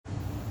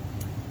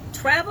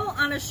Travel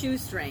on a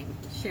shoestring.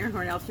 Sharon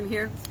Horn-Elstrom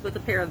here with a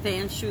pair of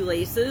Vans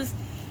shoelaces.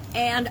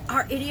 And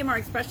our idiom, our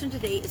expression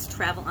today is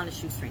travel on a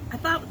shoestring. I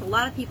thought with a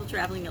lot of people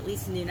traveling, at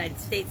least in the United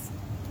States,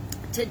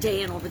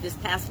 today and over this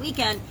past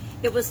weekend,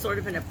 it was sort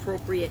of an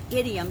appropriate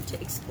idiom to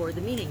explore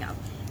the meaning of.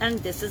 And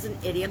this is an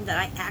idiom that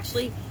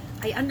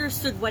I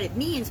understood what it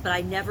means, but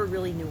I never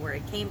really knew where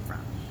it came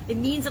from. It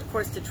means, of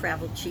course, to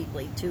travel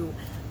cheaply, to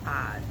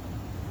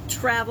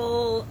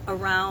travel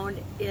around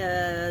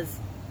as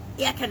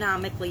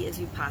economically as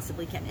you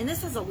possibly can. And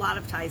this has a lot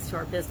of ties to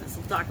our business.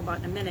 We'll talk about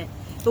in a minute.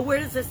 But where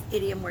does this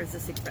idiom, where does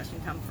this expression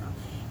come from?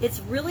 It's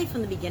really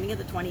from the beginning of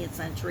the 20th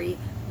century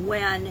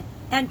when,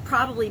 and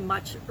probably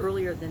much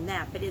earlier than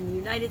that, but in the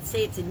United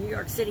States, in New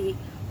York City,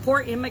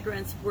 poor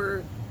immigrants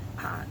were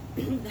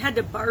had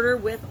to barter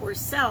with or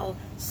sell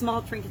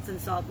small trinkets and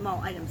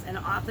small items. And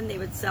often they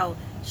would sell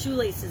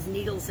shoelaces,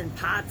 needles, and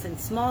pots and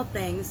small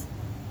things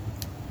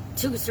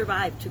to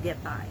survive, to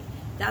get by.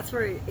 That's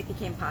where it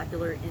became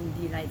popular in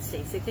the United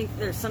States. They think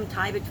there's some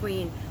tie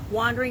between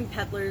wandering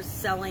peddlers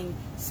selling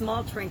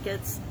small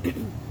trinkets,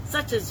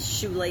 such as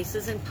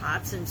shoelaces and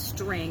pots and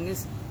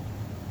strings,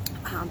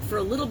 for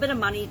a little bit of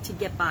money to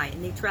get by.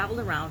 And they traveled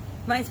around.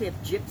 Reminds me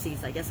of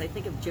gypsies. I guess I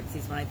think of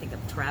gypsies when I think of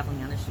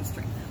traveling on a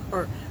shoestring,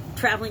 or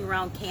traveling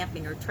around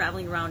camping, or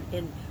traveling around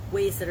in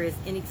ways that are as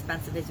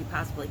inexpensive as you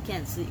possibly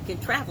can. So you can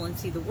travel and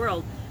see the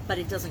world, but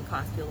it doesn't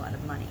cost you a lot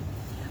of money.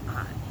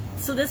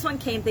 So this one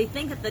came, they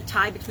think that the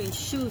tie between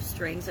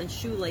shoestrings and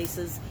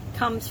shoelaces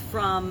comes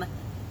from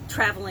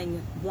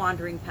traveling,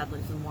 wandering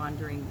peddlers and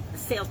wandering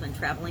salesmen,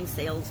 traveling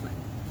salesmen.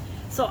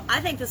 So I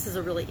think this is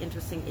a really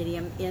interesting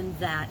idiom in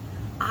that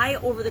I,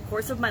 over the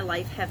course of my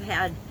life, have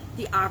had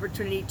the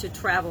opportunity to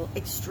travel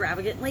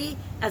extravagantly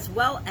as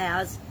well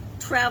as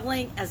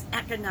traveling as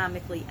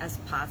economically as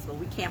possible.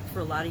 We camped for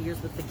a lot of years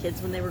with the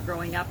kids when they were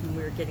growing up and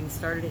we were getting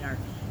started in our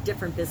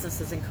different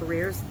businesses and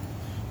careers.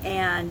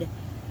 And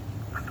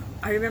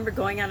I remember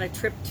going on a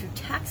trip to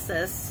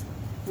Texas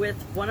with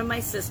one of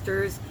my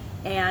sisters,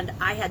 and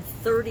I had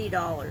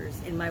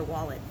 $30 in my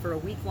wallet for a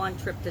week-long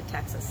trip to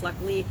Texas.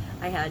 Luckily,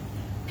 I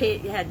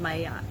had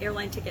my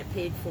airline ticket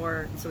paid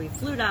for, so we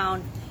flew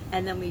down,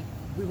 and then we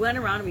went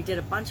around and we did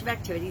a bunch of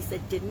activities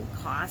that didn't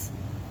cost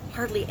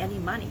hardly any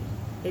money.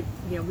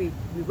 We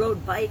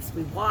rode bikes,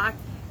 we walked,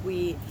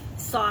 we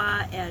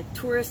saw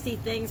touristy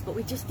things, but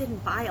we just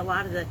didn't buy a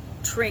lot of the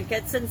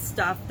trinkets and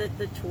stuff that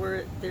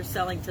they're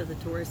selling to the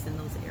tourists in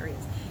those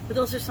areas. But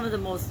those are some of the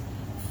most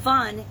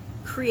fun,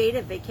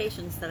 creative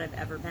vacations that I've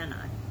ever been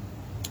on.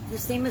 The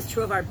same is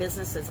true of our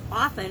businesses.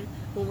 Often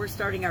when we're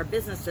starting our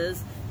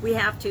businesses, we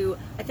have to,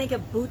 I think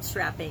of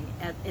bootstrapping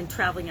and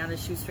traveling on a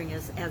shoestring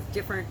as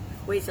different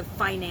ways of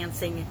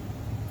financing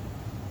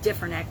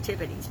different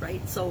activities,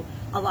 right? So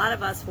a lot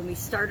of us, when we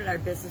started our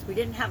business, we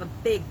didn't have a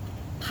big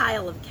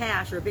pile of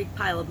cash or a big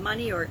pile of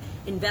money or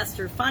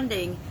investor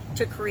funding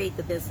to create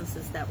the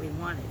businesses that we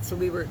wanted. So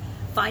we were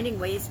finding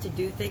ways to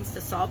do things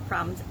to solve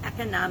problems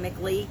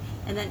economically,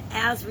 and then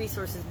as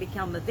resources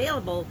become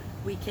available,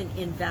 we can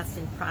invest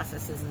in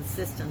processes and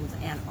systems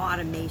and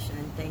automation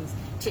and things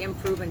to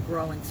improve and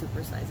grow and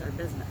supersize our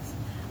business.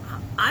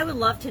 I would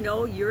love to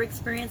know your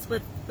experience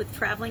with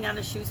traveling on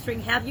a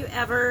shoestring. Have you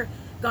ever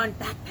gone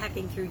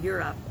backpacking through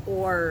Europe,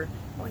 or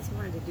always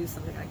wanted to do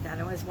something like that?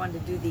 I always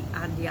wanted to do the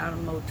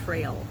Andiamo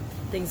Trail,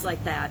 things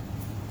like that.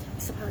 I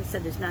suppose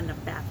said there's not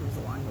enough bathrooms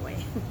along the way.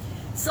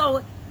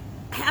 So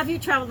have you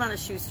traveled on a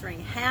shoestring?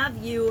 Have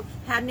you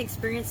had an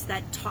experience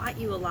that taught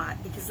you a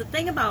lot? Because the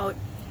thing about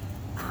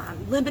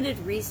limited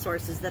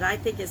resources that I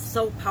think is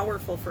so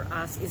powerful for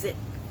us is it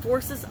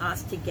forces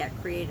us to get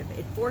creative.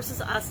 It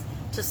forces us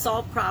to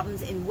solve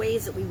problems in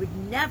ways that we would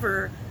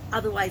never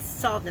otherwise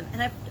solve them.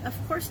 And I'm, of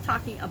course,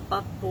 talking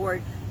above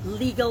board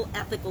legal,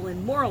 ethical,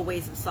 and moral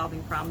ways of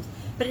solving problems,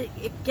 but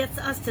it gets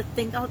us to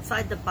think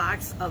outside the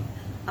box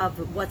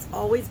of what's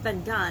always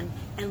been done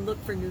and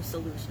look for new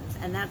solutions.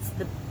 And that's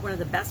one of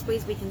the best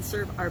ways we can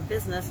serve our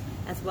business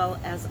as well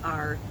as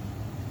our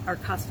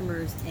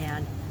customers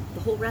and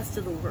the whole rest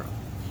of the world.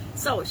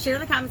 So share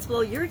in the comments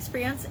below your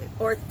experience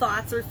or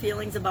thoughts or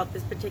feelings about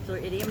this particular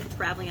idiom,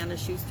 traveling on a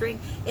shoestring.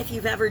 If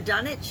you've ever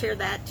done it, share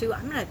that too.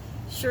 I'm going to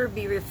sure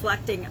be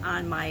reflecting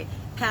on my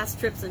past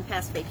trips and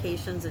past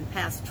vacations and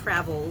past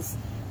travels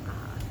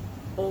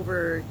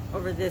over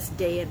this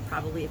day and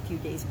probably a few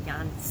days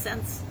beyond,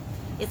 since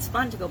it's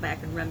fun to go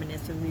back and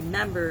reminisce and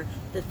remember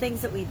the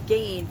things that we've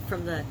gained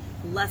from the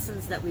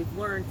lessons that we've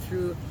learned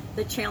through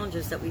the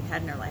challenges that we've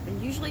had in our life.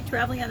 And usually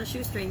traveling on a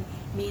shoestring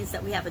means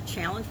that we have a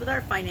challenge with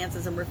our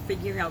finances and we're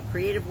figuring out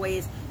creative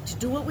ways to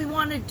do what we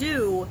want to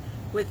do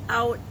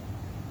without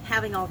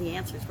having all the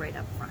answers right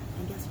up front.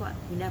 And guess what?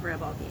 We never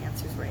have all the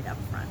answers right up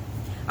front.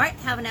 All right,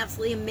 have an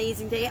absolutely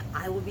amazing day.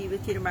 I will be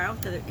with you tomorrow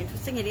with another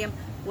interesting idiom.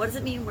 What does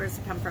it mean? Where does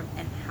it come from?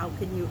 And how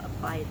can you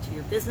apply it to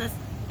your business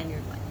and your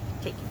life?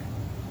 Take care.